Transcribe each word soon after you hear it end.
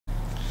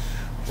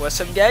What's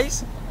up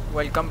guys,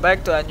 welcome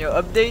back to a new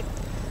update.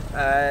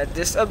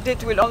 This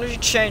update will only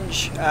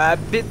change a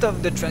bit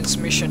of the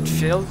transmission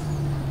feel,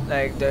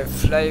 like the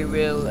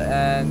flywheel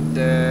and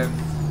the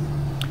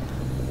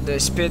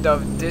speed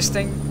of this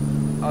thing.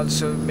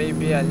 Also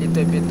maybe a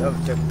little bit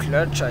of the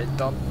clutch. I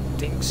don't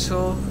think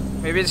so.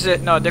 Maybe it's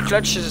the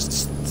clutch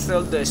is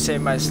still the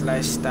same as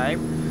last time,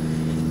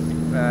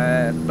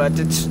 but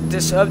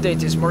this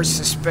update is more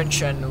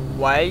suspension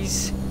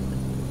wise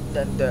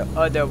than the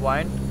other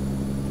one,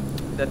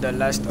 than the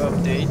last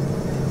update.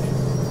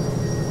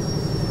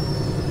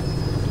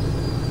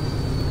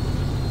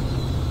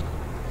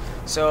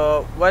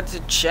 So what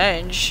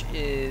changed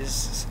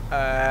is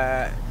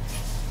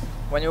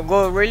when you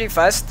go really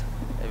fast,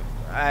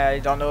 I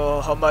don't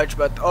know how much,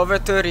 but over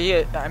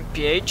 30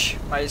 mph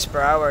miles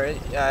per hour,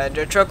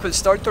 the truck will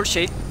start to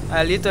shake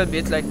a little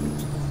bit, like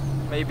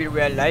maybe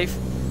real life.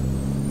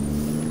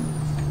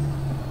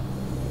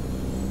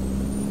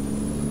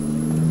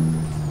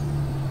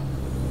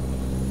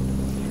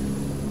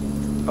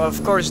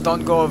 Of course,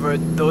 don't go over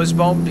those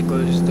bumps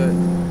because the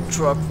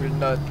truck will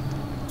not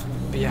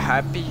be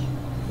happy.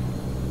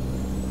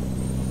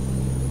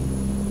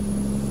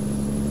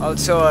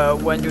 Also,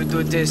 when you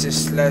do this,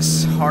 it's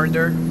less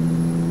harder.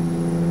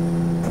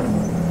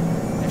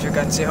 If you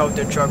can see how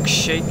the truck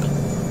shake,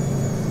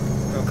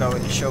 look, I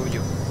will show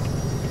you.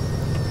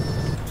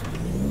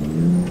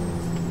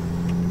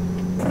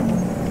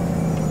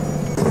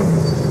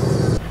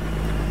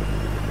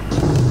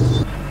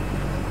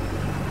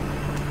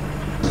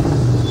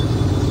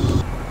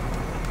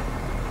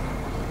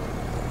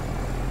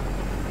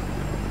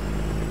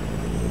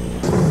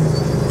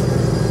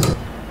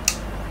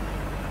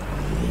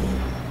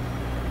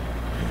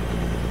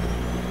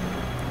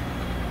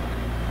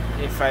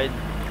 If I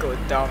go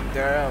down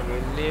there, I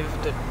will leave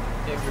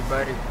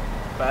everybody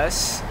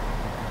pass.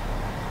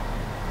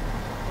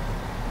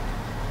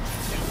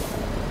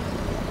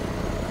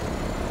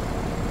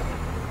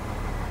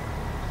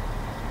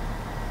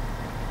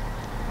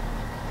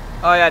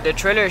 Oh yeah, the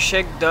trailer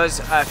shake does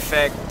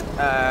affect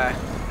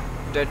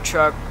the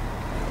truck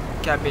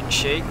cabin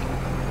shake.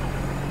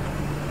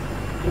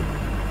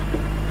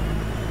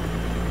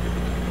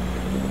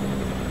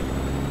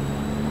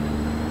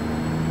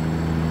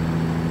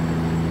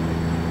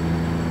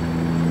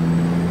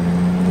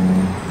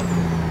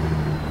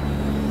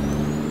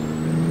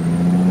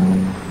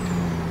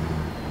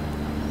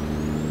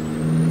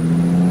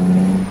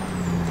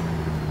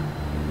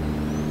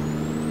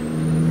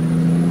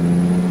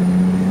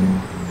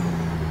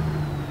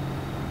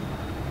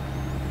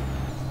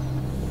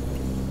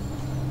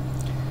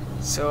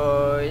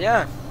 So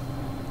yeah,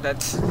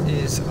 that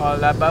is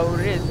all about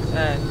it.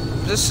 And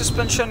the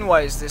suspension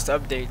wise, this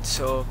update,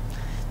 so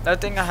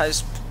nothing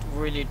has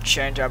really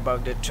changed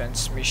about the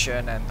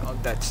transmission and all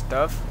that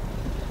stuff.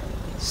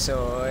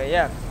 So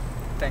yeah,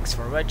 thanks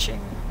for watching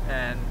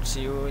and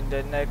see you in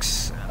the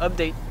next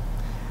update.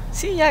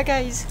 See ya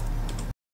guys.